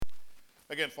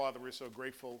Again, Father, we're so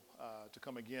grateful to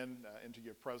come again into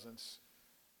your presence.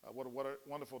 What a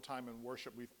wonderful time in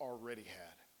worship we've already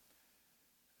had.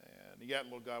 And yet,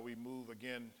 Lord God, we move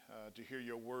again to hear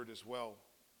your word as well.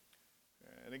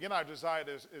 And again, our desire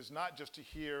is not just to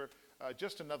hear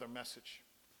just another message.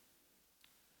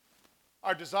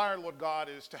 Our desire, Lord God,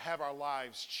 is to have our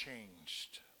lives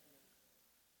changed.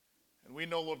 And we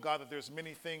know, Lord God, that there's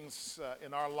many things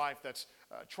in our life that's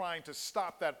trying to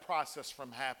stop that process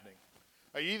from happening.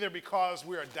 Either because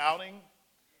we are doubting,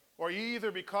 or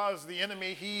either because the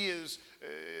enemy, he is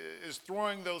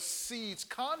throwing those seeds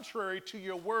contrary to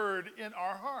your word in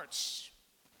our hearts.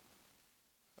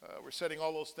 We're setting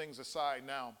all those things aside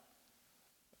now.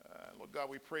 Lord God,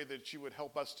 we pray that you would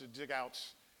help us to dig out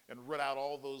and root out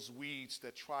all those weeds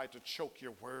that try to choke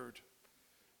your word.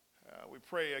 We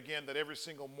pray again that every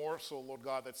single morsel, Lord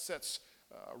God, that sets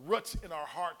roots in our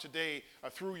heart today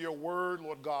through your word,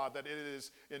 Lord God, that it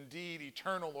is indeed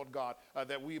eternal, Lord God,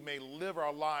 that we may live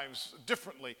our lives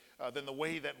differently than the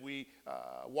way that we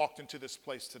walked into this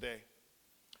place today.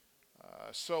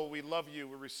 So we love you.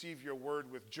 We receive your word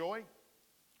with joy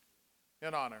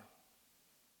and honor.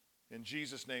 In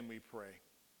Jesus' name we pray.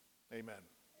 Amen.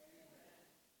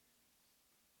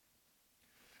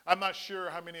 I'm not sure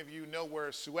how many of you know where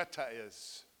Ceuta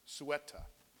is. Ceuta.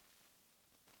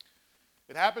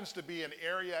 It happens to be an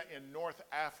area in North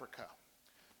Africa.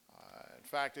 In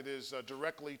fact, it is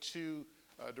directly to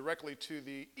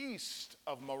the east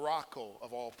of Morocco,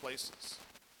 of all places.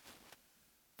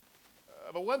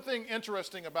 But one thing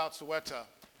interesting about Ceuta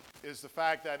is the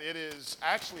fact that it is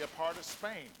actually a part of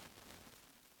Spain.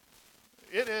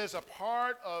 It is a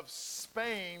part of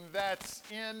Spain that's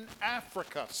in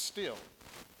Africa still.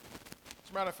 As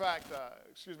a matter of fact,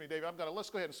 excuse me, David, let's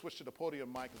go ahead and switch to the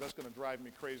podium mic because that's going to drive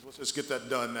me crazy. Let's just get that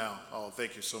done now. Oh,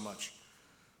 thank you so much.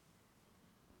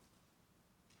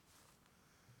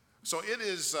 So it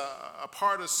is a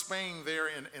part of Spain there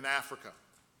in Africa.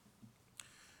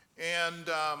 And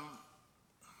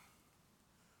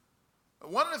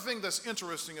one of the things that's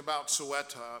interesting about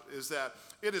Ceuta is that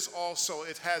it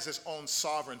has its own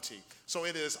sovereignty. So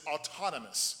it is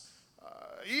autonomous.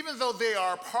 Even though they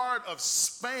are part of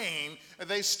Spain,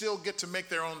 they still get to make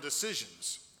their own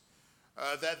decisions.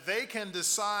 That they can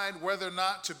decide whether or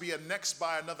not to be annexed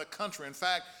by another country. In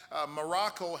fact,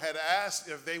 Morocco had asked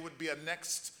if they would be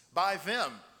annexed by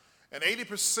them. And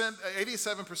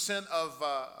 87%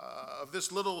 of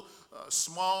this little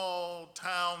small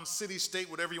town, city, state,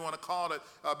 whatever you want to call it,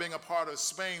 being a part of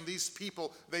Spain, these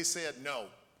people, they said no.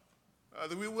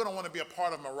 We don't want to be a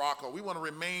part of Morocco. We want to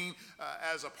remain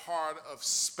as a part of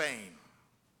Spain.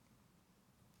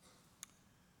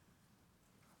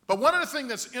 But one of the things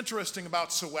that's interesting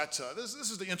about Ceuta, this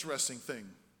is the interesting thing,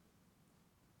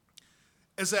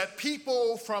 is that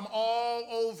people from all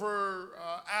over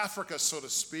Africa, so to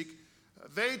speak,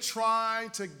 they try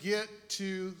to get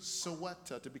to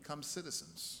Ceuta to become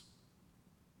citizens.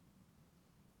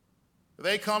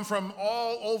 They come from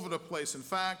all over the place. In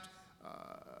fact,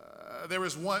 there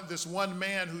was this one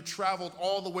man who traveled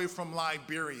all the way from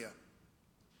Liberia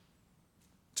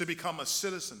to become a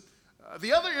citizen.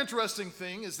 The other interesting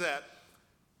thing is that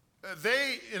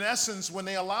they, in essence, when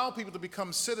they allow people to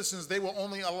become citizens, they will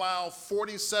only allow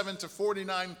 47 to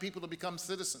 49 people to become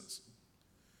citizens.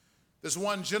 There's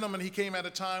one gentleman, he came at a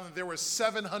time when there were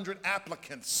 700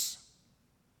 applicants.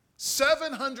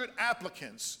 700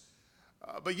 applicants.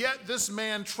 But yet this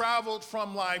man traveled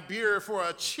from Liberia for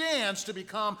a chance to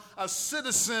become a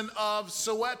citizen of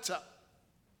Ceuta.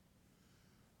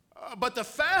 But the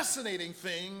fascinating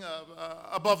thing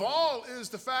above all is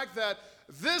the fact that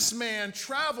this man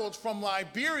traveled from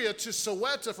Liberia to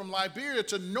Ceuta, from Liberia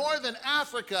to northern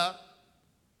Africa,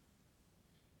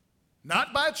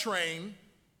 not by train,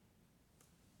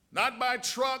 not by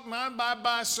truck, not by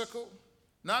bicycle,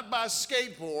 not by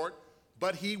skateboard,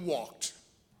 but he walked.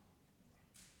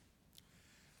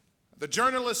 The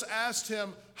journalist asked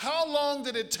him, how long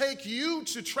did it take you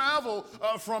to travel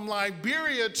from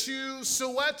Liberia to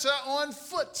Ceuta on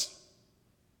foot?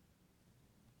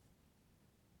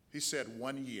 He said,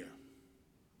 1 year.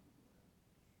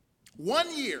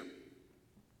 1 year.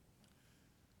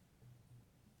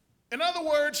 In other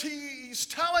words, he's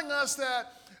telling us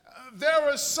that there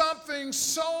was something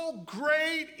so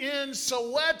great in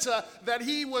Ceuta that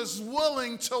he was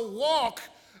willing to walk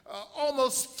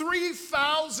almost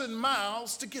 3,000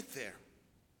 miles to get there.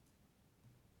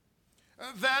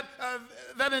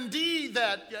 That indeed,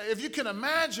 that if you can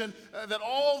imagine that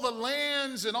all the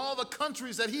lands and all the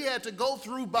countries that he had to go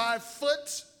through by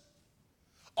foot,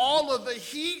 all of the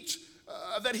heat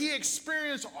that he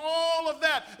experienced, all of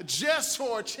that just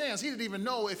for a chance. He didn't even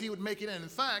know if he would make it in. In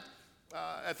fact,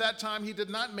 At that time, he did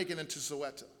not make it into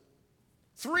Soweto.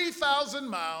 3,000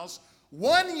 miles,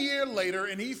 1 year later,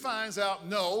 and he finds out,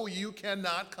 no, you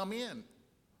cannot come in.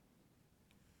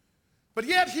 But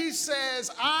yet he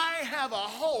says, I have a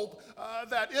hope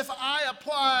that if I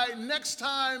apply next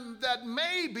time, that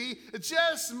maybe,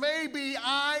 just maybe,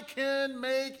 I can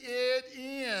make it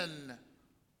in.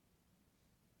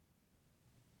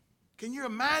 Can you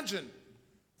imagine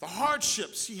the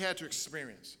hardships he had to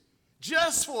experience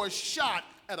just for a shot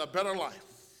at a better life?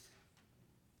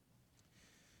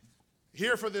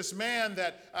 Here for this man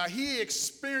that he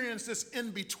experienced this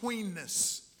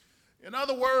in-betweenness. In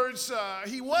other words,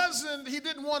 he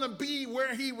didn't want to be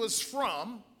where he was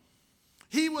from.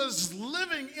 He was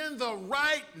living in the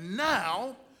right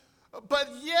now, but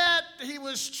yet he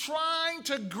was trying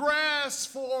to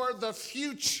grasp for the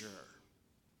future.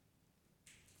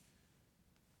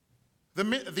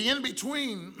 The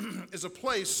in-between is a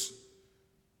place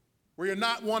where you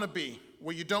not want to be,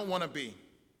 where you don't want to be.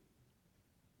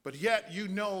 But yet you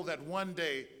know that one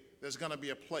day there's going to be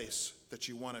a place that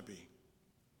you want to be.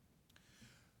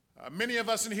 Many of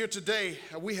us in here today,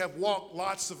 we have walked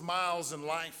lots of miles in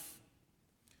life.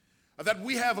 That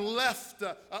we have left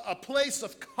a place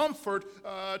of comfort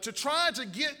to try to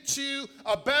get to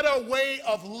a better way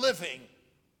of living.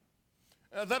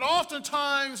 That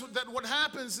oftentimes that what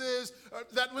happens is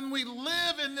that when we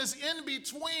live in this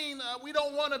in-between, we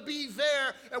don't want to be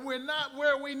there and we're not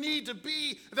where we need to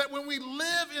be. That when we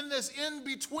live in this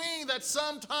in-between, that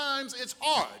sometimes it's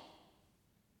hard.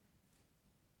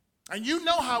 And you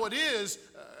know how it is.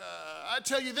 I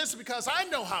tell you this because I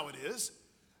know how it is.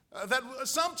 That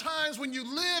sometimes when you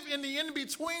live in the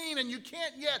in-between and you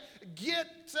can't yet get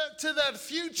to that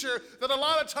future, that a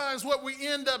lot of times what we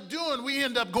end up doing, we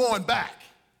end up going back.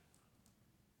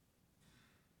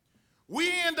 We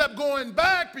end up going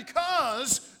back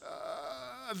because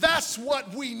that's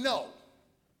what we know.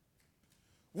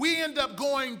 We end up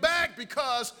going back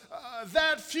because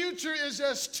that future is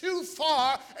just too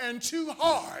far and too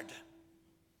hard.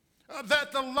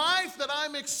 That the life that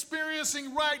I'm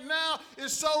experiencing right now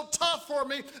is so tough for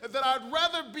me that I'd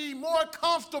rather be more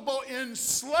comfortable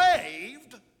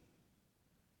enslaved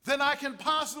than I can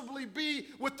possibly be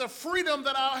with the freedom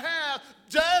that I'll have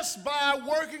just by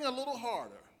working a little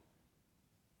harder.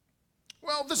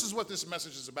 Well, this is what this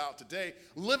message is about today,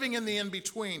 living in the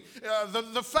in-between.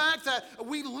 The fact that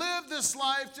we live this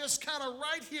life just kind of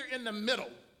right here in the middle.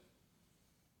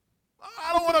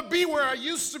 I don't want to be where I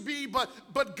used to be, but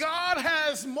God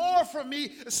has more for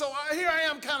me, so here I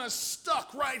am kind of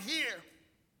stuck right here.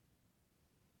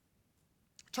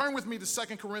 Turn with me to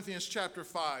 2 Corinthians chapter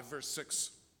 5, verse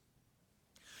 6.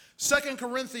 2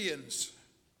 Corinthians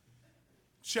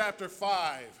chapter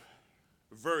 5,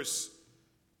 verse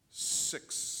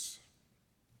 6.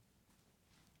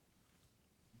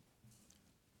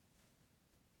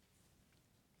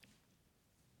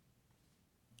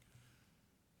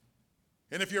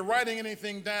 And if you're writing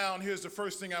anything down, here's the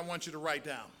first thing I want you to write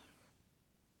down.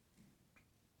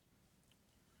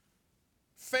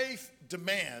 Faith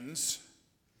demands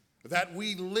that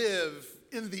we live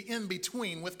in the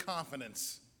in-between with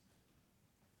confidence.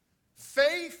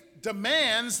 Faith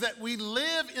demands that we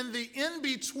live in the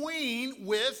in-between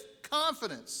with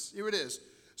confidence. Here it is,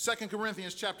 2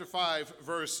 Corinthians chapter 5,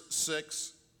 verse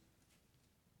 6.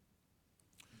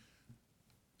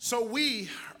 So we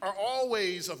are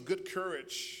always of good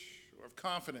courage, or of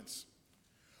confidence.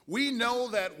 We know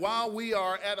that while we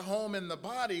are at home in the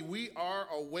body, we are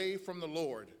away from the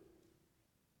Lord.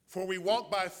 For we walk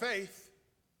by faith,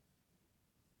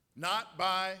 not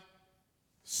by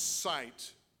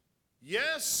sight.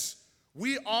 Yes,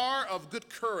 we are of good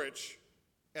courage,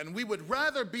 and we would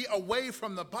rather be away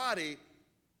from the body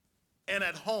and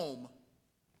at home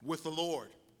with the Lord.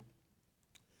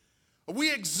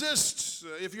 We exist,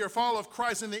 if you're a follower of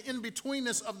Christ, in the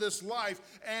in-betweenness of this life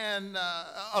and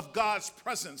of God's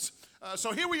presence.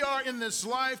 So here we are in this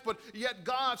life, but yet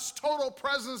God's total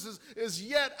presence is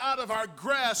yet out of our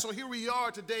grasp. So here we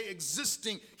are today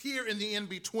existing here in the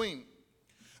in-between.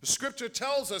 The scripture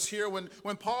tells us here when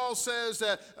Paul says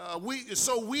that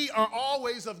we are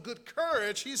always of good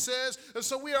courage, he says,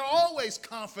 so we are always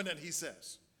confident, he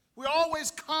says. We're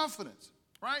always confident,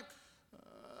 right?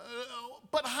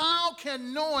 But how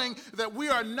can knowing that we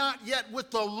are not yet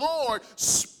with the Lord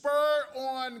spur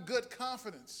on good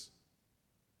confidence?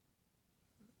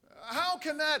 How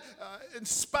can that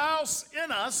espouse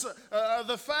in us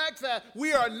the fact that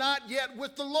we are not yet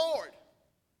with the Lord?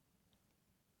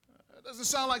 It doesn't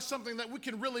sound like something that we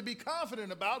can really be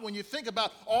confident about when you think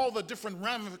about all the different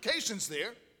ramifications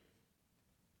there.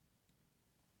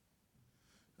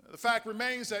 The fact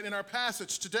remains that in our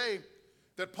passage today,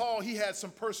 that Paul, he had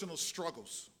some personal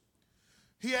struggles.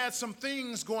 He had some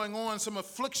things going on, some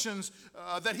afflictions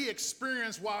that he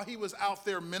experienced while he was out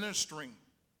there ministering.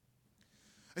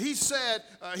 He said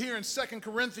here in 2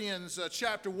 Corinthians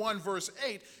chapter 1, verse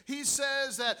 8, he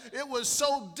says that it was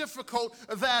so difficult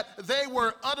that they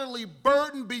were utterly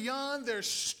burdened beyond their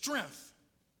strength.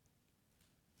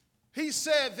 He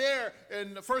said there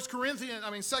in 2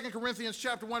 Corinthians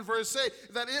chapter 1, verse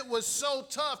 8, that it was so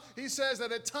tough. He says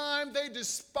that at times they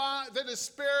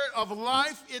despaired of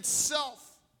life itself.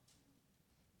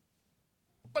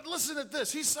 But listen to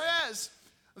this. He says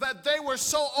that they were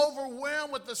so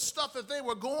overwhelmed with the stuff that they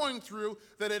were going through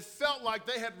that it felt like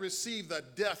they had received a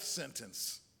death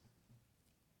sentence.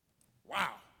 Wow.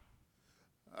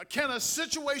 Can a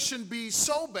situation be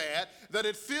so bad that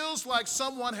it feels like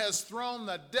someone has thrown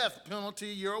the death penalty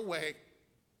your way?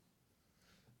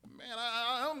 Man,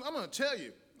 I'm going to tell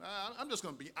you. I'm just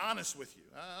going to be honest with you.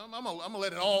 I'm going to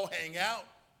let it all hang out.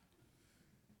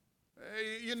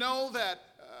 You know that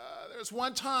there's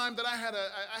one time that I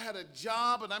had a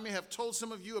job, and I may have told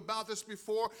some of you about this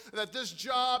before, that this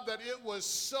job, that it was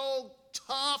so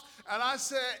tough, and I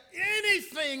said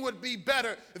anything would be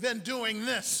better than doing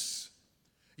this.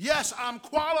 Yes, I'm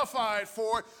qualified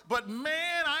for it, but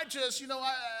man, I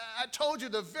told you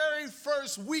the very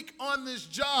first week on this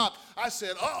job, I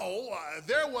said,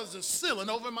 there was a ceiling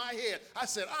over my head. I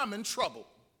said, I'm in trouble.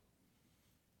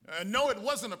 No, it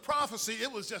wasn't a prophecy,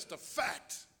 it was just a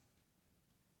fact.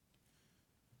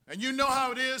 And you know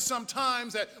how it is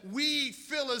sometimes that we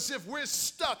feel as if we're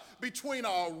stuck between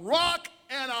a rock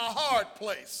and a hard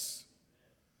place.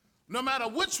 No matter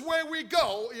which way we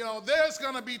go, there's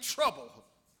going to be trouble.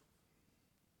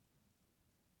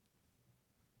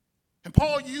 And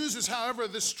Paul uses, however,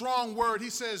 this strong word, he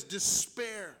says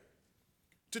despair,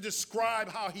 to describe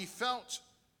how he felt.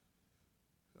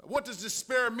 What does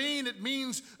despair mean? It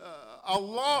means a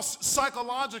loss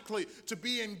psychologically, to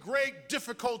be in great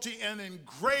difficulty and in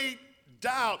great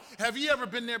doubt. Have you ever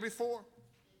been there before?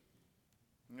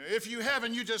 If you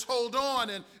haven't, you just hold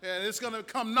on and it's going to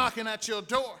come knocking at your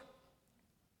door.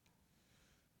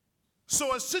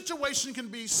 So a situation can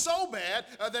be so bad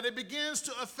that it begins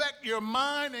to affect your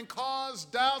mind and cause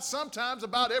doubt sometimes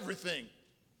about everything.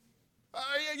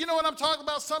 You know what I'm talking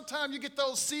about? Sometimes you get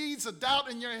those seeds of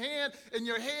doubt in your head,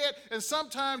 and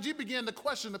sometimes you begin to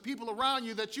question the people around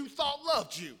you that you thought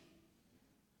loved you.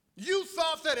 You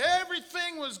thought that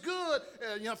everything was good.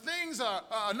 Things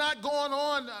are not going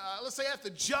on, let's say at the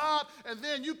job, and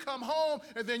then you come home,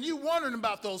 and then you wondering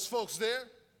about those folks there.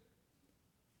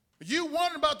 You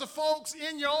wonder about the folks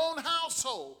in your own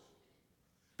household.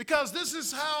 Because this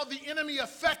is how the enemy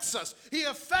affects us. He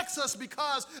affects us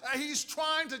because he's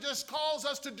trying to just cause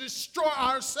us to destroy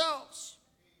ourselves.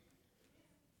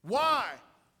 Why?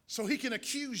 So he can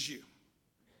accuse you.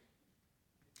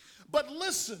 But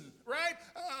listen, right?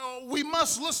 We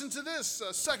must listen to this.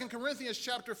 2 Corinthians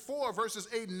chapter 4, verses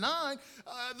 8 and 9.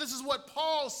 This is what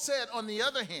Paul said on the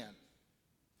other hand.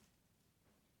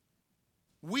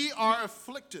 We are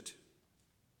afflicted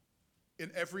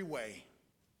in every way,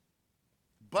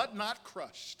 but not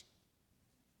crushed.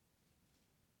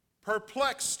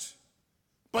 Perplexed,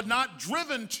 but not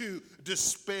driven to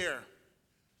despair.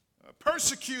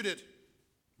 Persecuted,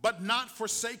 but not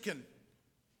forsaken.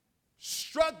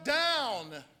 Struck down,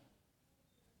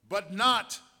 but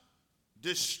not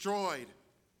destroyed.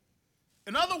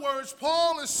 In other words,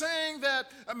 Paul is saying that,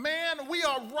 man, we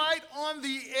are right on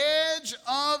the edge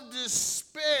of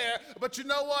despair, but you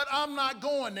know what? I'm not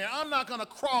going there. I'm not going to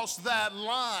cross that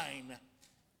line.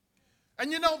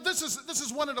 And this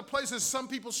is one of the places some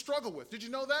people struggle with. Did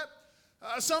you know that?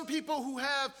 Some people who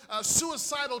have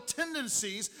suicidal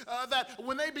tendencies, that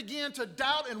when they begin to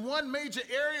doubt in one major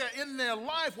area in their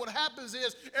life, what happens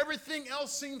is everything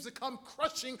else seems to come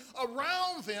crushing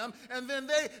around them, and then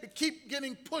they keep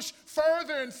getting pushed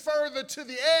further and further to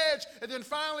the edge, and then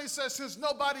finally says, since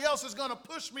nobody else is going to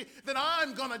push me, then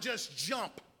I'm going to just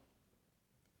jump.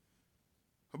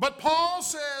 But Paul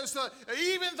says that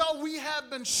even though we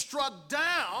have been struck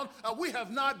down, we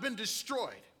have not been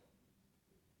destroyed.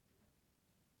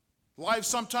 Life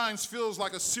sometimes feels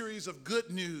like a series of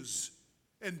good news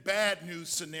and bad news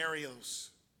scenarios.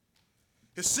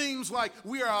 It seems like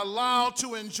we are allowed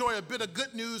to enjoy a bit of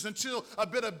good news until a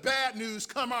bit of bad news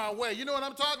come our way. You know what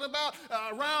I'm talking about?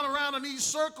 Around in these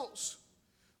circles.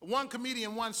 One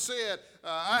comedian once said,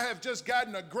 I have just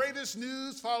gotten the greatest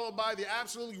news followed by the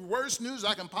absolutely worst news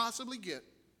I can possibly get.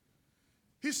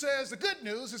 He says, the good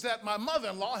news is that my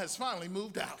mother-in-law has finally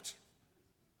moved out.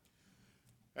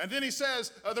 And then he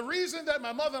says, the reason that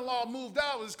my mother-in-law moved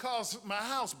out is because my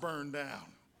house burned down.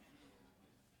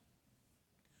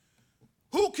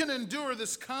 Who can endure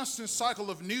this constant cycle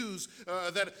of news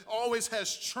that always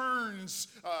has churn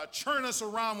us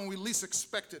around when we least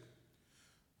expect it?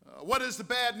 What is the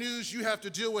bad news you have to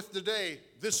deal with today,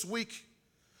 this week?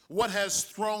 What has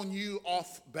thrown you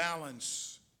off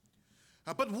balance?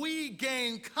 But we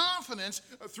gain confidence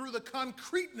through the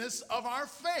concreteness of our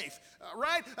faith,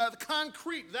 right? The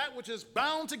concrete, that which is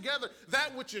bound together,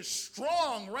 that which is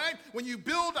strong, right? When you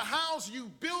build a house, you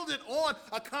build it on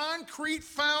a concrete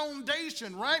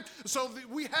foundation, right? So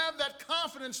we have that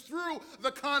confidence through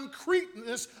the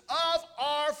concreteness of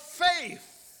our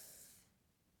faith.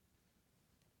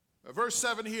 Verse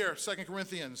 7 here, 2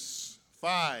 Corinthians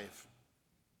 5.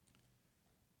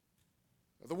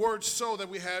 The word so that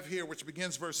we have here, which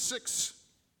begins verse 6,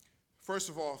 first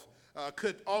of all,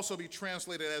 could also be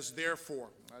translated as therefore,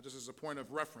 just as a point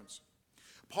of reference.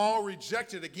 Paul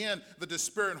rejected, again, the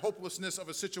despair and hopelessness of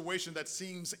a situation that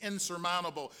seems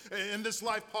insurmountable. In this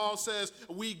life, Paul says,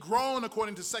 we groan,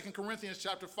 according to 2 Corinthians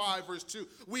chapter 5, verse 2.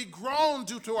 We groan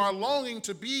due to our longing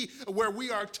to be where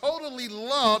we are totally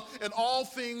loved and all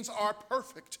things are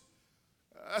perfect.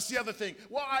 That's the other thing.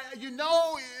 Well,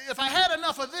 if I had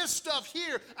enough of this stuff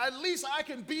here, at least I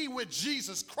can be with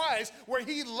Jesus Christ where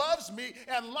he loves me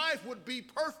and life would be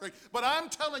perfect. But I'm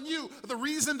telling you, the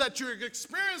reason that you're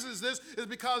experiencing this is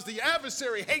because the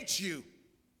adversary hates you.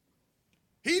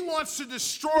 He wants to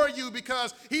destroy you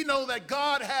because he knows that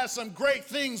God has some great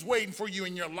things waiting for you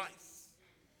in your life.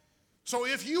 So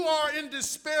if you are in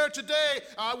despair today,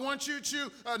 I want you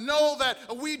to know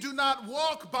that we do not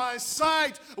walk by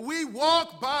sight, we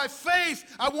walk by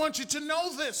faith. I want you to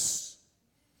know this,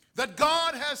 that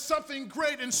God has something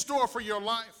great in store for your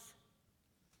life.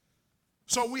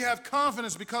 So we have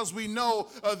confidence because we know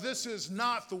this is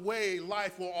not the way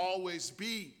life will always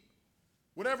be.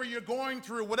 Whatever you're going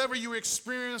through, whatever you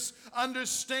experience,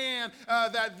 understand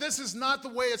that this is not the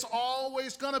way it's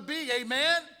always going to be.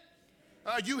 Amen?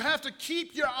 You have to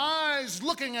keep your eyes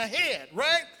looking ahead,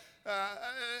 right?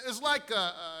 It's like,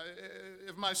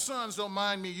 if my sons don't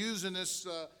mind me using this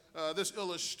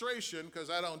illustration, because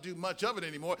I don't do much of it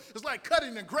anymore, it's like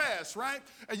cutting the grass, right?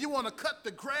 And you want to cut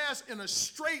the grass in a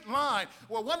straight line.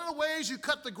 Well, one of the ways you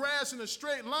cut the grass in a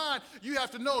straight line, you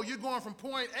have to know you're going from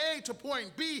point A to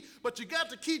point B, but you got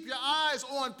to keep your eyes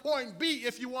on point B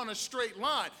if you want a straight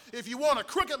line. If you want a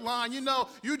crooked line,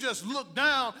 you just look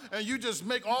down and you just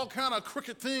make all kind of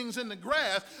crooked things in the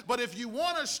grass. But if you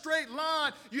want a straight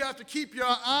line, you have to keep your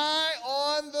eye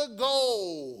on the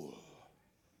goal.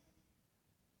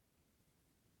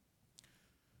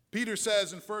 Peter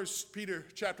says in 1 Peter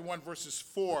chapter 1, verses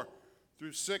 4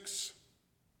 through 6,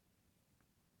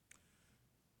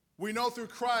 we know through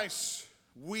Christ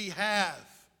we have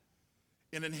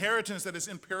an inheritance that is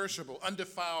imperishable,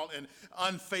 undefiled, and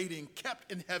unfading, kept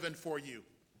in heaven for you,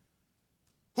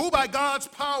 who by God's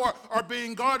power are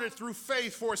being guarded through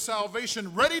faith for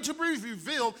salvation, ready to be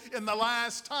revealed in the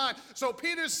last time. So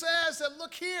Peter says that,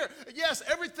 look here, yes,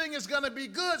 everything is going to be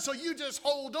good, so you just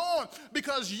hold on,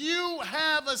 because you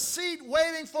have a seat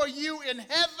waiting for you in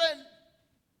heaven.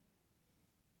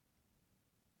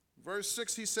 Verse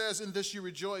 6, he says, in this you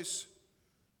rejoice,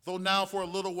 though now for a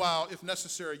little while, if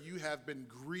necessary, you have been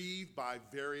grieved by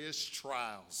various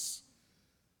trials.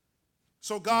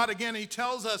 So God, again, he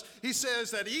tells us, he says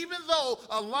that even though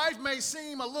life may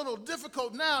seem a little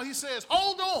difficult now, he says,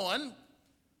 hold on.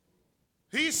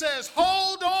 He says,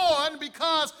 hold on,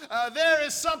 because there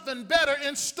is something better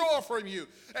in store for you.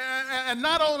 And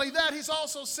not only that, he's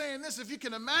also saying this, if you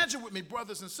can imagine with me,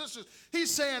 brothers and sisters, he's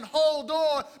saying, hold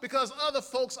on, because other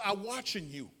folks are watching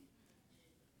you.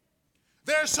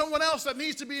 There's someone else that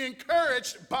needs to be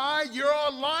encouraged by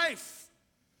your life.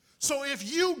 So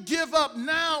if you give up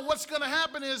now, what's going to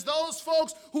happen is those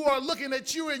folks who are looking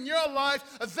at you in your life,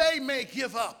 they may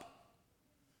give up.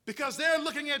 Because they're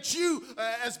looking at you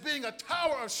as being a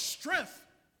tower of strength,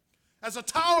 as a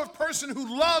tower of person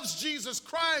who loves Jesus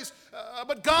Christ.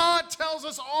 But God tells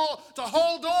us all to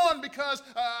hold on, because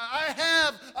I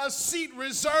have a seat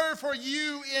reserved for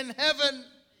you in heaven.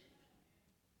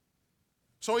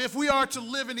 So if we are to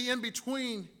live in the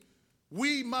in-between,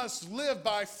 we must live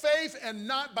by faith and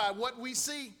not by what we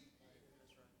see.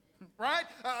 Right?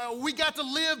 We got to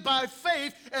live by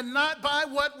faith and not by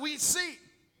what we see.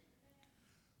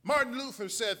 Martin Luther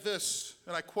said this,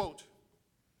 and I quote,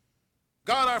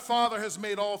 God our Father has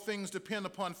made all things depend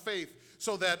upon faith,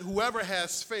 so that whoever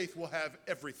has faith will have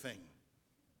everything.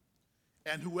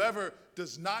 And whoever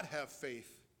does not have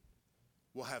faith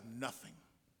will have nothing.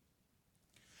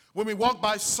 When we walk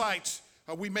by sight,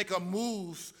 We make a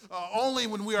move only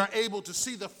when we are able to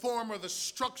see the form or the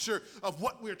structure of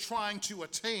what we're trying to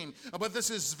attain. But this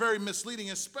is very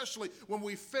misleading, especially when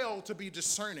we fail to be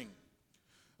discerning.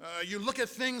 You look at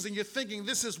things and you're thinking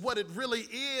this is what it really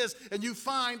is, and you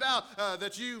find out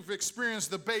that you've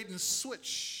experienced the bait and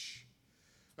switch.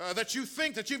 That you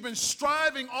think that you've been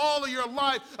striving all of your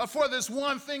life for this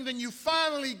one thing, then you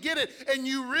finally get it, and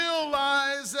you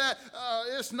realize that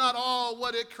it's not all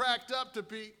what it cracked up to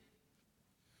be.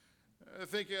 I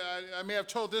think I may have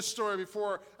told this story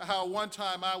before, how one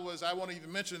time I won't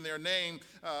even mention their name,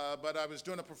 but I was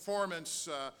doing a performance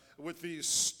with these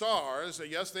stars.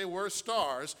 Yes, they were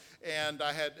stars, and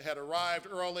I had arrived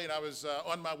early, and I was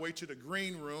on my way to the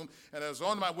green room, and as I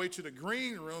was on my way to the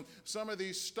green room, some of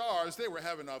these stars, they were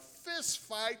having a fist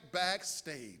fight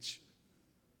backstage.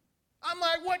 I'm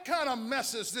like, what kind of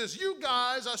mess is this? You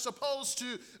guys are supposed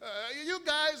to, you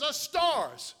guys are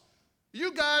stars.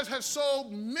 You guys have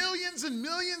sold millions and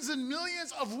millions and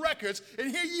millions of records, and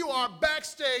here you are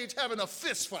backstage having a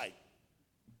fist fight.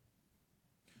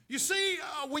 You see,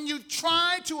 when you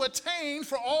try to attain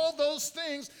for all those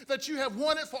things that you have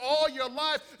wanted for all your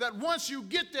life, that once you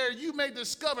get there, you may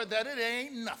discover that it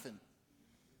ain't nothing.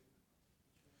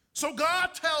 So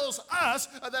God tells us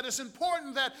that it's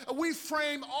important that we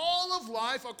frame all of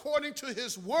life according to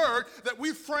His Word, that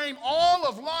we frame all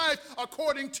of life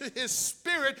according to His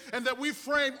Spirit, and that we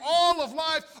frame all of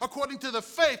life according to the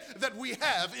faith that we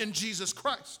have in Jesus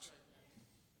Christ.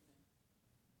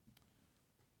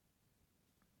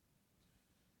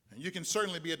 And you can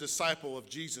certainly be a disciple of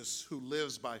Jesus who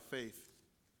lives by faith.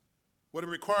 What it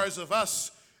requires of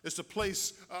us is to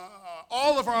place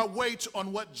all of our weight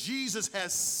on what Jesus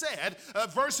has said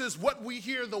versus what we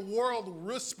hear the world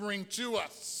whispering to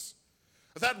us.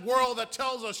 That world that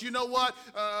tells us, you know what,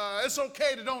 it's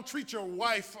okay to don't treat your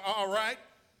wife all right.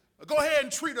 Go ahead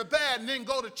and treat her bad and then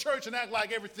go to church and act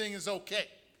like everything is okay.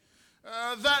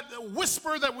 That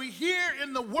whisper that we hear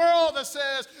in the world that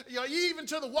says, you know, even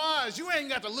to the wise, you ain't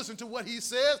got to listen to what he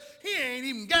says. He ain't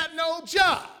even got no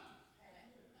job.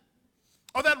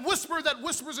 Or that whisper that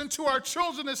whispers into our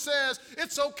children that says,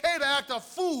 it's okay to act a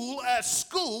fool at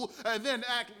school and then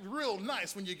act real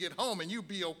nice when you get home and you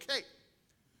be okay.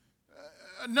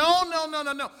 No.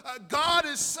 God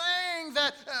is saying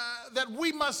that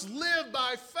we must live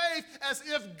by faith as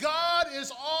if God is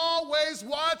always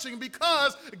watching,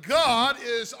 because God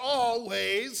is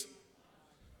always.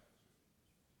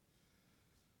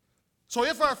 So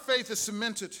if our faith is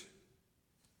cemented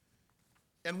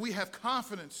and we have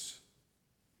confidence,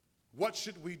 what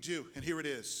should we do? And here it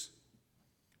is.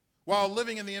 While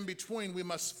living in the in-between, we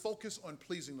must focus on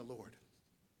pleasing the Lord.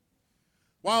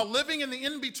 While living in the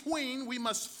in-between, we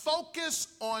must focus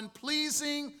on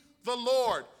pleasing the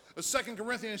Lord. 2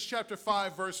 Corinthians chapter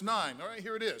 5, verse 9. All right,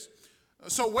 here it is.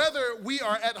 So whether we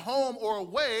are at home or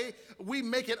away, we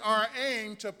make it our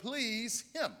aim to please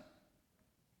Him.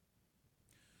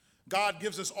 God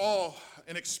gives us all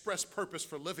an express purpose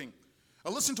for living.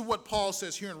 Listen to what Paul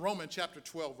says here in Romans chapter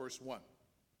 12, verse 1.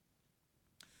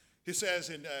 He says,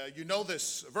 and you know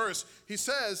this verse, he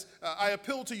says, I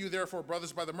appeal to you, therefore,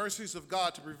 brothers, by the mercies of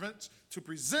God, to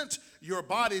present your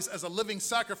bodies as a living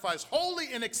sacrifice,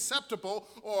 holy and acceptable,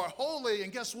 or holy,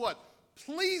 and guess what?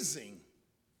 Pleasing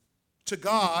to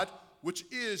God, which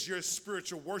is your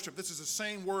spiritual worship. This is the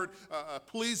same word,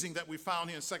 pleasing, that we found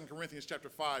here in 2 Corinthians chapter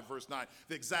 5, verse 9,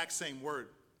 the exact same word.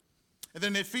 And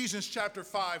then in Ephesians chapter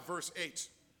 5, verse 8,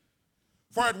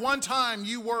 for at one time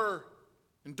you were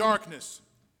in darkness,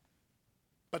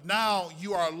 but now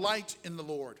you are light in the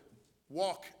Lord.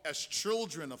 Walk as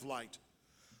children of light.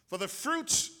 For the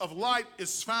fruit of light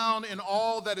is found in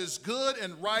all that is good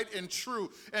and right and true.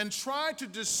 And try to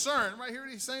discern, right here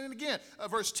he's saying it again,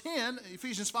 verse 10,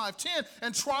 Ephesians 5:10,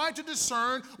 and try to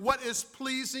discern what is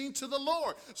pleasing to the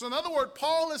Lord. So in other words,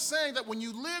 Paul is saying that when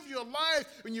you live your life,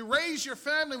 when you raise your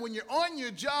family, when you're on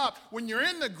your job, when you're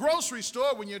in the grocery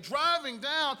store, when you're driving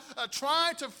down,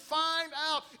 try to find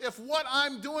out if what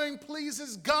I'm doing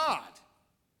pleases God.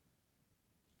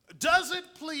 Does it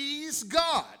please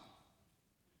God?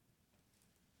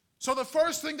 So the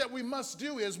first thing that we must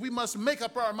do is we must make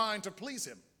up our mind to please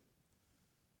Him.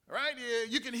 All right?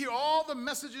 You can hear all the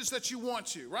messages that you want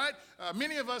to, right?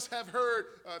 Many of us have heard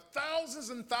thousands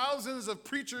and thousands of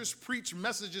preachers preach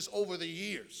messages over the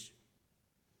years.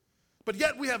 But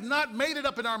yet we have not made it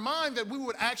up in our mind that we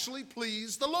would actually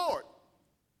please the Lord.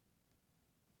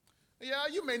 Yeah,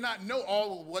 you may not know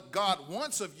all of what God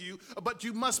wants of you, but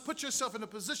you must put yourself in a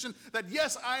position that,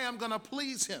 yes, I am going to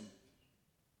please Him.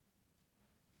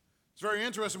 It's very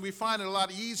interesting. We find it a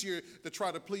lot easier to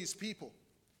try to please people.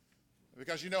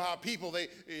 Because you know how people,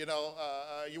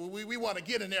 we want to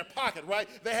get in their pocket, right?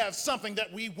 They have something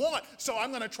that we want, so I'm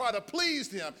going to try to please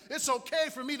them. It's okay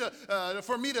for me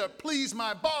to please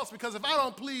my boss, because if I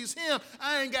don't please him,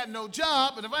 I ain't got no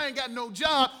job, and if I ain't got no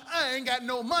job, I ain't got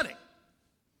no money.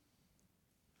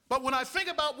 But when I think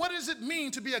about what does it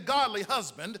mean to be a godly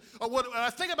husband, or when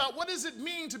I think about what does it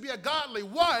mean to be a godly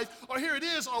wife, or here it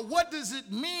is, or what does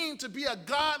it mean to be a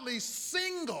godly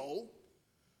single,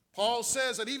 Paul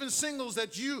says that even singles,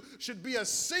 that you should be a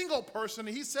single person.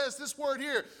 He says this word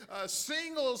here,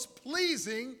 singles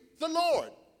pleasing the Lord.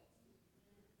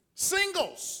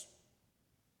 Singles.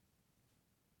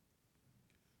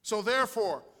 So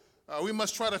therefore, we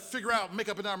must try to figure out, make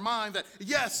up in our mind that,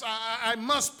 yes, I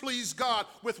must please God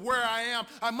with where I am.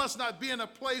 I must not be in a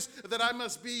place that I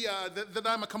must be, that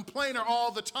I'm a complainer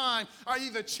all the time. I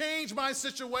either change my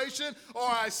situation or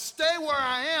I stay where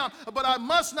I am, but I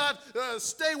must not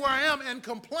stay where I am and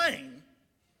complain.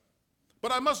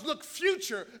 But I must look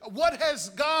future. What has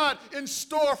God in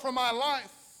store for my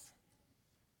life?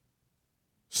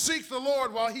 Seek the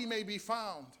Lord while he may be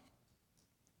found.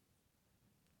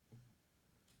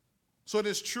 So it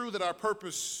is true that our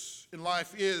purpose in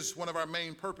life is, one of our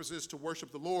main purposes, to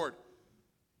worship the Lord.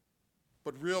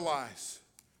 But realize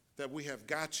that we have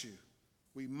got you.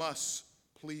 We must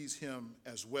please him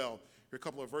as well. Here are a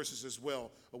couple of verses as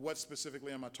well. What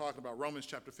specifically am I talking about? Romans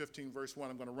chapter 15, verse 1.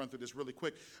 I'm going to run through this really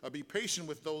quick. Be patient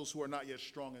with those who are not yet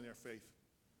strong in their faith.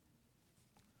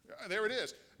 There it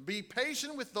is. Be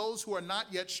patient with those who are not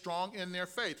yet strong in their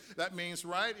faith. That means,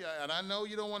 right, and I know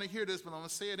you don't want to hear this, but I'm going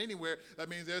to say it anywhere. That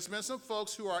means there's been some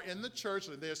folks who are in the church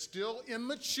and they're still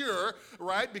immature,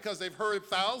 right, because they've heard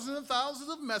thousands and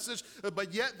thousands of messages,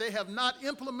 but yet they have not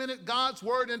implemented God's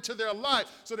word into their life.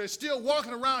 So they're still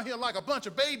walking around here like a bunch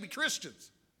of baby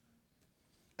Christians.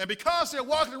 And because they're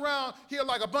walking around here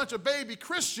like a bunch of baby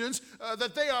Christians,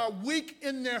 that they are weak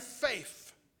in their faith.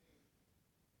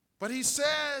 But he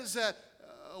says that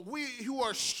we who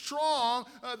are strong,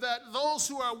 that those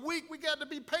who are weak, we got to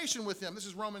be patient with them. This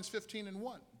is Romans 15 and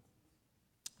 1.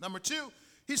 Number 2,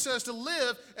 he says to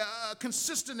live a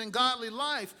consistent and godly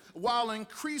life while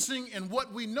increasing in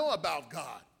what we know about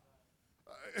God.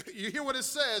 You hear what it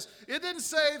says? It didn't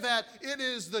say that it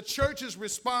is the church's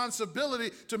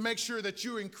responsibility to make sure that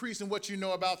you increase in what you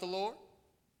know about the Lord.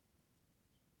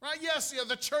 Right? Yes,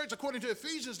 the church, according to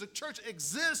Ephesians, the church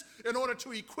exists in order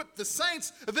to equip the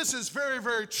saints. This is very,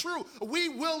 very true. We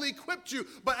will equip you,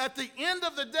 but at the end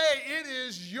of the day, it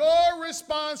is your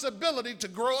responsibility to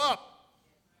grow up.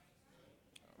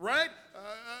 Right?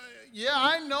 Yeah,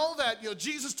 I know that.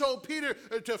 Jesus told Peter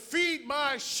to feed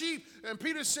my sheep, and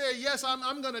Peter said, yes,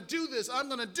 I'm going to do this. I'm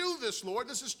going to do this, Lord.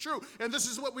 This is true, and this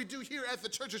is what we do here at the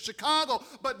Church of Chicago.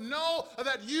 But know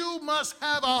that you must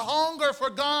have a hunger for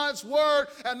God's word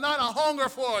and not a hunger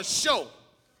for a show.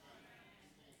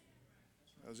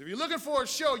 Because if you're looking for a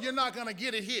show, you're not going to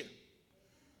get it here.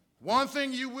 One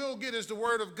thing you will get is the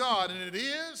word of God, and it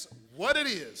is what it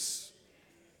is.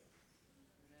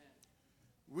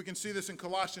 We can see this in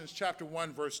Colossians chapter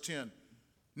 1, verse 10.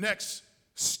 Next,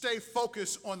 stay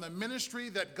focused on the ministry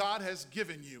that God has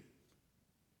given you.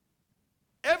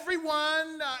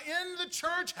 Everyone in the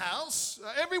church house,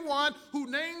 everyone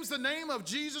who names the name of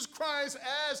Jesus Christ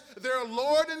as their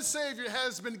Lord and Savior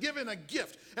has been given a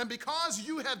gift. And because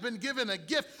you have been given a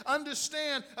gift,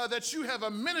 understand that you have a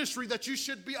ministry that you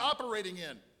should be operating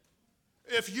in.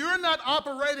 If you're not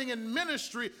operating in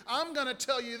ministry, I'm going to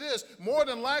tell you this, more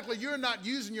than likely you're not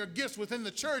using your gifts within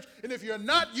the church. And if you're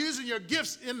not using your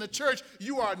gifts in the church,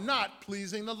 you are not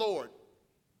pleasing the Lord.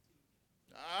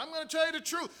 I'm going to tell you the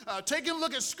truth. Taking a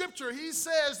look at Scripture, he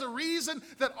says the reason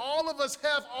that all of us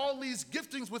have all these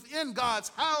giftings within God's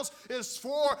house is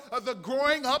for the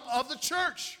growing up of the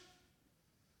church.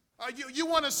 You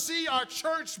want to see our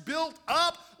church built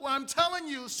up? Well, I'm telling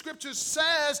you, Scripture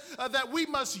says that we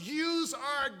must use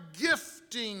our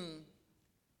gifting.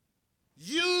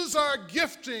 Use our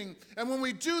gifting. And when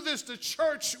we do this, the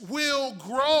church will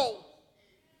grow.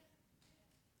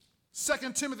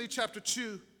 2 Timothy chapter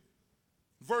 2,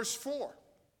 verse 4.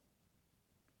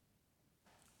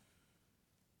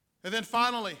 And then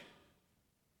finally,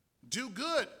 do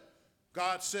good,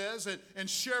 God says, and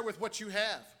share with what you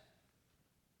have.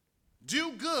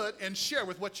 Do good and share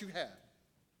with what you have.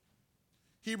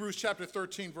 Hebrews chapter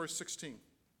 13, verse 16.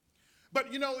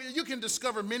 But you can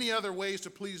discover many other ways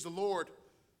to please the Lord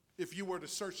if you were to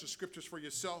search the Scriptures for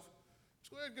yourself.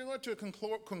 So go to a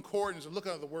concordance and look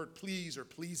at the word please or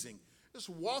pleasing. Just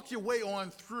walk your way on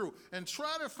through and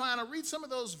try to read some of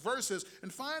those verses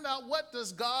and find out, what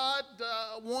does God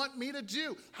want me to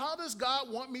do? How does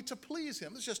God want me to please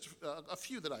him? There's just a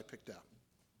few that I picked out.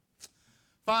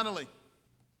 Finally,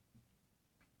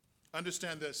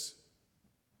 understand this.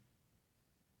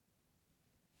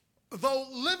 Though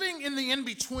living in the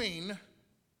in-between,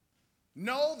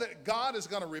 know that God is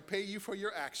going to repay you for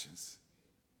your actions.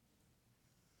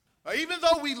 Even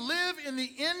though we live in the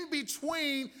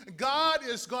in-between, God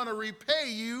is going to repay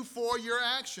you for your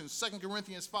actions. 2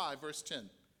 Corinthians 5, verse 10.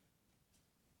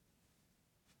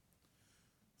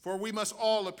 For we must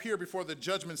all appear before the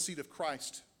judgment seat of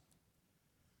Christ,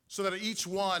 so that each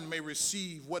one may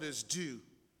receive what is due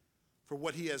for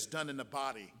what he has done in the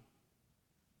body,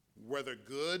 whether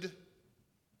good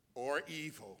or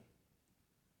evil.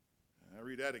 I'll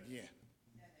read that again.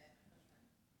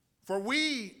 For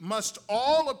we must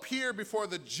all appear before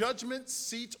the judgment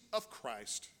seat of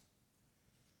Christ,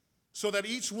 so that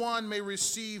each one may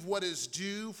receive what is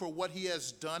due for what he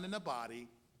has done in the body,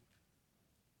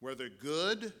 whether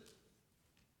good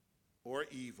or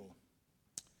evil.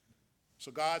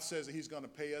 So God says that he's going to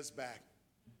pay us back.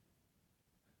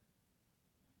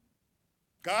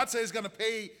 God says he's going to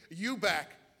pay you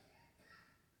back.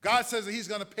 God says that he's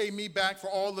going to pay me back for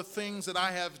all the things that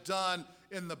I have done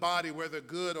in the body, whether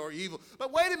good or evil.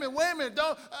 But wait a minute,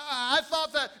 I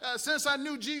thought that since I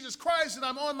knew Jesus Christ and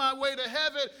I'm on my way to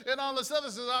heaven and all this other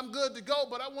stuff, I'm good to go.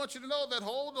 But I want you to know that,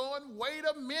 hold on, wait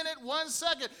a minute, 1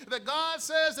 second, that God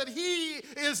says that he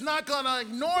is not going to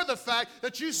ignore the fact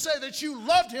that you say that you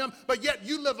loved him, but yet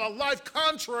you live a life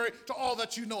contrary to all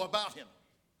that you know about him.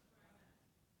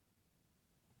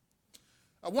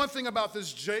 One thing about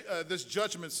this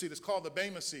judgment seat is called the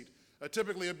Bema seat.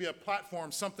 Typically, it would be a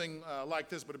platform, something like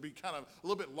this, but it would be kind of a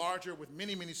little bit larger with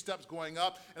many, many steps going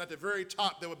up. And at the very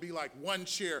top, there would be like one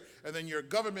chair. And then your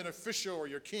government official or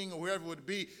your king or whoever it would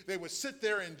be, they would sit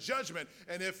there in judgment.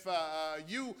 And if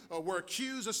you were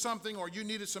accused of something or you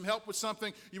needed some help with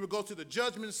something, you would go to the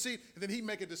judgment seat, and then he'd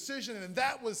make a decision. And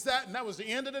that was that, and that was the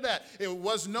end of that. It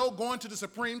was no going to the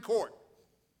Supreme Court.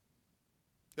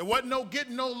 There wasn't no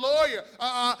getting no lawyer.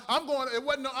 I'm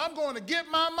going to get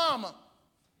my mama.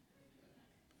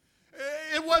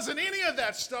 It wasn't any of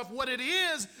that stuff. What it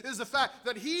is the fact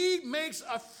that he makes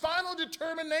a final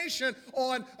determination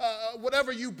on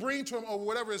whatever you bring to him or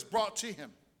whatever is brought to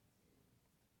him.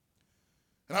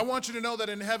 And I want you to know that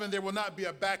in heaven there will not be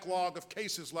a backlog of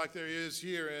cases like there is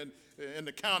here in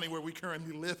the county where we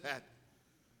currently live at.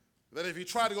 That if you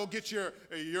try to go get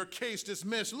your case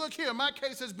dismissed, look here, my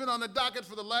case has been on the docket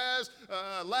for the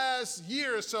last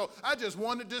year or so. I just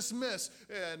want to dismiss.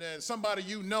 And somebody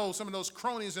you know, some of those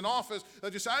cronies in office, they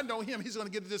just say, I know him, he's going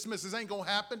to get it dismissed. This ain't going to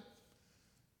happen.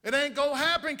 It ain't going to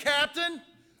happen, Captain.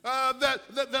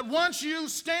 That once you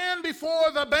stand before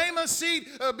the Bema seat,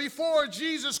 before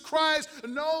Jesus Christ,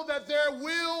 know that there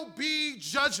will be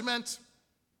judgment.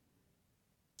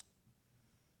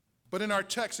 But in our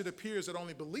text, it appears that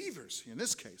only believers, in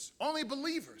this case, only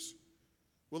believers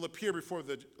will appear before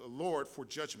the Lord for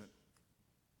judgment.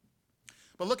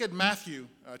 But look at Matthew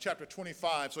chapter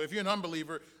 25. So if you're an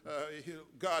unbeliever,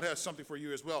 God has something for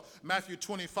you as well. Matthew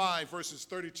 25, verses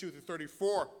 32 through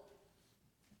 34.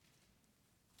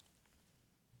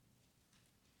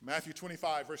 Matthew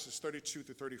 25, verses 32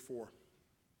 through 34.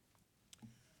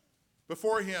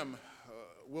 Before him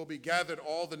will be gathered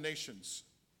all the nations,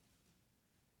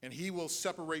 and he will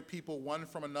separate people one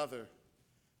from another,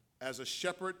 as a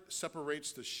shepherd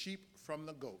separates the sheep from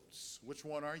the goats. Which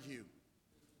one are you?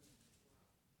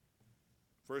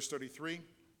 Verse 33,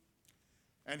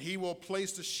 and he will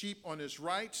place the sheep on his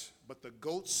right, but the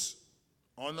goats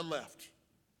on the left.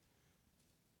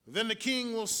 Then the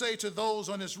king will say to those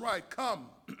on his right, come,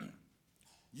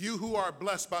 you who are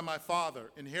blessed by my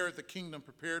Father, inherit the kingdom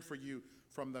prepared for you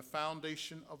from the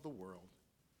foundation of the world.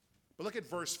 But look at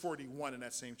verse 41 in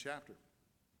that same chapter.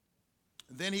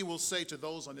 Then he will say to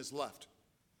those on his left,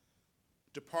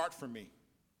 depart from me,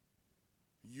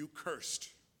 you cursed,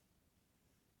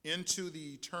 into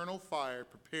the eternal fire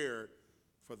prepared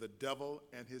for the devil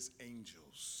and his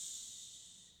angels.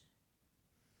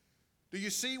 Do you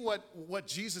see what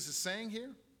Jesus is saying here?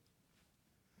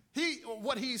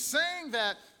 What he's saying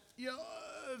that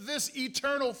this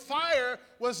eternal fire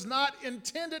was not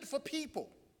intended for people.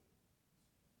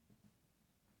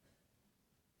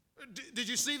 Did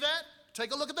you see that?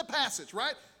 Take a look at the passage,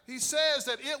 right? He says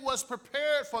that it was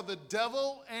prepared for the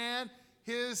devil and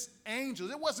his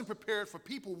angels. It wasn't prepared for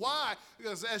people. Why?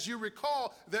 Because as you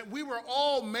recall, that we were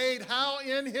all made how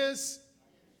in his...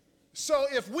 So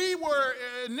if we were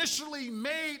initially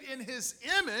made in his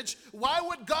image, why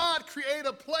would God create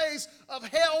a place of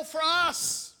hell for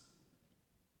us?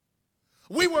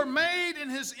 We were made in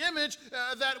his image,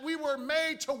 that we were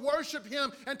made to worship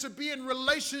him and to be in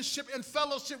relationship and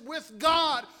fellowship with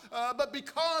God. But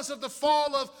because of the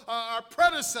fall of our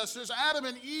predecessors, Adam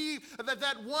and Eve,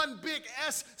 that one big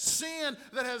S sin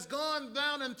that has gone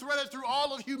down and threaded through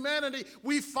all of humanity,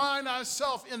 we find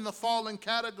ourselves in the fallen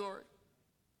category.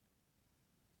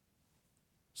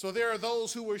 So there are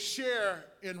those who will share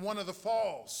in one of the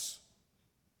falls.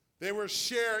 They will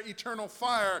share eternal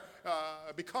fire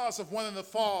because of one of the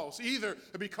falls, either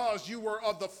because you were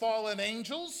of the fallen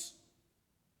angels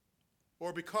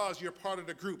or because you're part of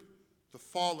the group, the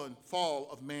fall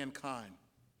of mankind.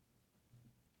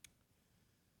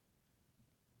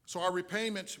 So our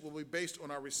repayment will be based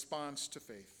on our response to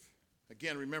faith.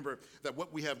 Again, remember that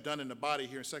what we have done in the body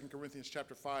here in 2 Corinthians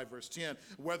chapter 5, verse 10,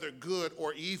 whether good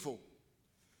or evil.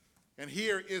 And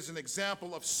here is an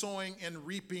example of sowing and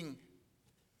reaping.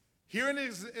 Here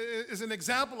is an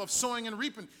example of sowing and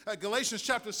reaping. Galatians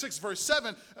chapter 6, verse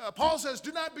 7, Paul says,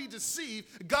 do not be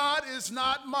deceived. God is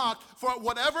not mocked. For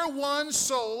whatever one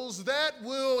sows, that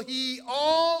will he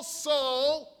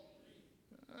also.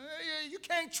 You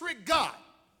can't trick God.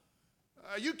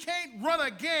 You can't run a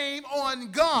game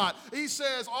on God. He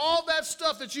says all that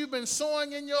stuff that you've been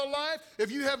sowing in your life,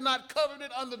 if you have not covered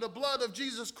it under the blood of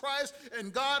Jesus Christ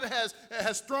and God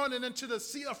has thrown it into the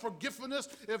sea of forgiveness,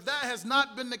 if that has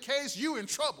not been the case, you're in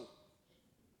trouble.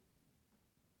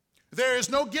 There is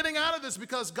no getting out of this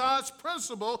because God's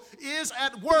principle is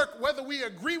at work whether we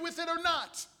agree with it or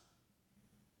not.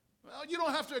 Well, you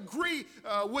don't have to agree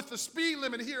with the speed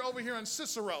limit over here in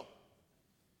Cicero.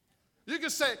 You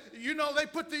can say, they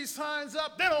put these signs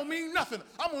up. They don't mean nothing.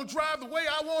 I'm going to drive the way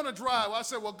I want to drive. I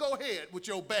said, well, go ahead with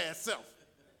your bad self.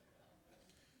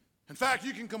 In fact,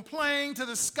 you can complain till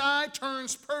the sky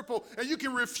turns purple, and you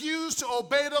can refuse to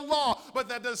obey the law. But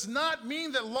that does not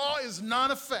mean that law is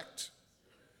non-effect.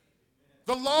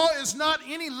 The law is not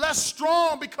any less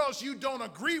strong because you don't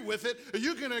agree with it.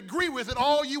 You can agree with it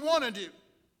all you want to do.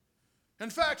 In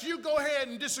fact, you go ahead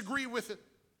and disagree with it.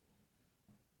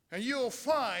 And you'll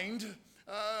find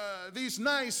these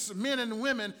nice men and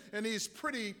women in these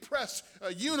pretty pressed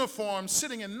uniforms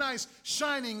sitting in nice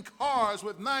shining cars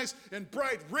with nice and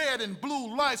bright red and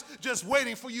blue lights just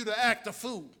waiting for you to act a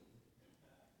fool.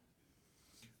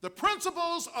 The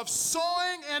principles of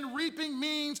sowing and reaping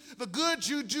means the good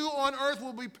you do on earth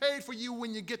will be paid for you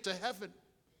when you get to heaven.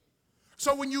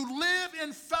 So when you live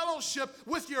in fellowship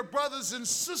with your brothers and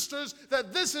sisters,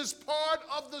 that this is part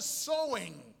of the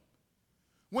sowing.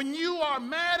 When you are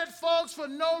mad at folks for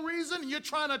no reason, you're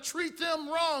trying to treat them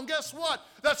wrong, guess what?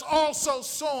 That's also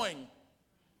sowing.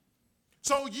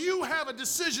 So you have a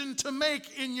decision to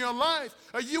make in your life.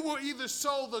 You will either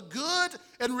sow the good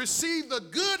and receive the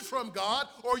good from God,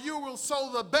 or you will sow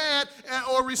the bad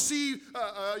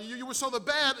you will sow the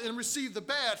bad and receive the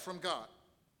bad from God.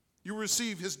 You will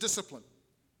receive his discipline.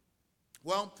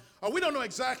 Well, we don't know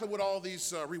exactly what all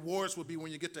these rewards will be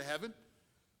when you get to heaven.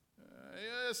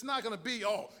 It's not going to be,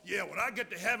 oh, yeah, when I get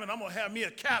to heaven, I'm going to have me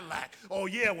a Cadillac. Oh,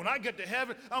 yeah, when I get to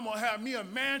heaven, I'm going to have me a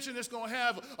mansion. It's going to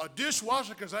have a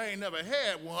dishwasher because I ain't never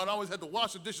had one. I always had to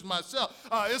wash the dishes myself.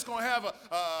 It's going to have a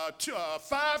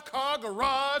 5-car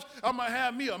garage. I'm going to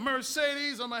have me a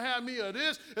Mercedes. I'm going to have me a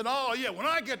this. And oh, yeah, when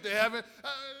I get to heaven,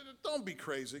 don't be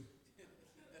crazy.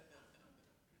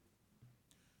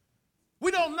 We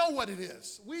don't know what it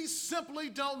is. We simply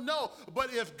don't know.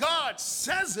 But if God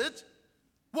says it,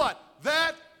 what?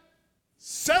 That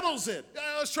settles it.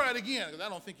 Let's try it again, because I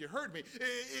don't think you heard me.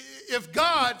 If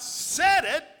God said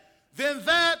it, then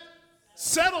that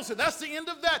settles it. That's the end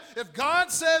of that. If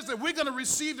God says that we're going to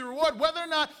receive the reward, whether or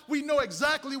not we know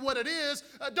exactly what it is,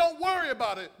 don't worry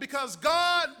about it, because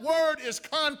God's word is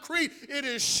concrete, it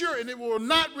is sure, and it will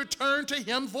not return to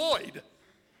him void.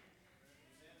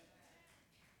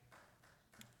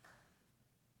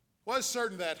 Well, it's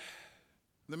certain that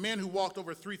the men who walked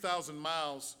over 3,000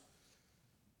 miles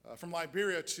from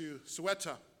Liberia to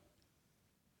Ceuta,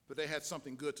 but they had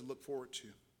something good to look forward to.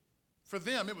 For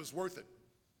them, it was worth it.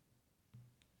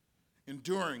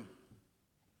 Enduring,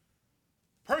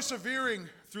 persevering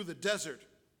through the desert,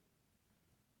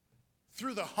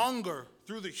 through the hunger,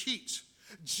 through the heat,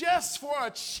 just for a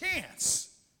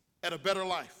chance at a better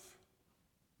life.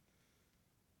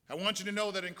 I want you to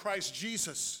know that in Christ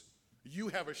Jesus, you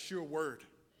have a sure word.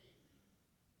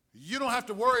 You don't have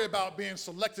to worry about being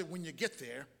selected when you get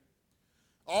there.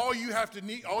 All you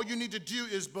need to do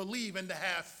is believe and to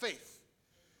have faith.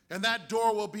 And that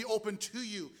door will be open to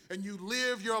you, and you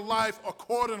live your life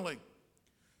accordingly.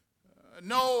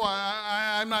 No,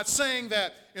 I'm not saying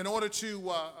that in order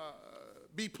to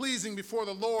be pleasing before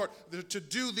the Lord, to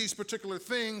do these particular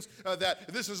things,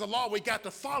 that this is a law we got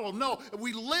to follow. No,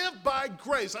 we live by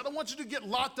grace. I don't want you to get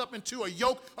locked up into a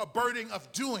yoke, a burden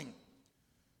of doing.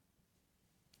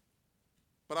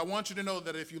 But I want you to know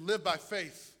that if you live by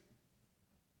faith,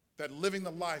 that living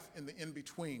the life in the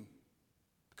in-between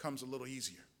becomes a little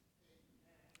easier.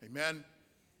 Amen.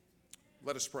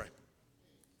 Let us pray.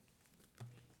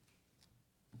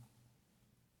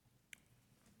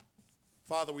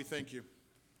 Father, we thank you.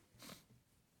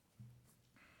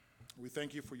 We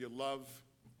thank you for your love.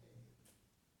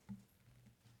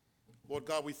 Lord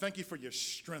God, we thank you for your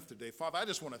strength today. Father, I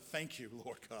just want to thank you,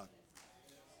 Lord God.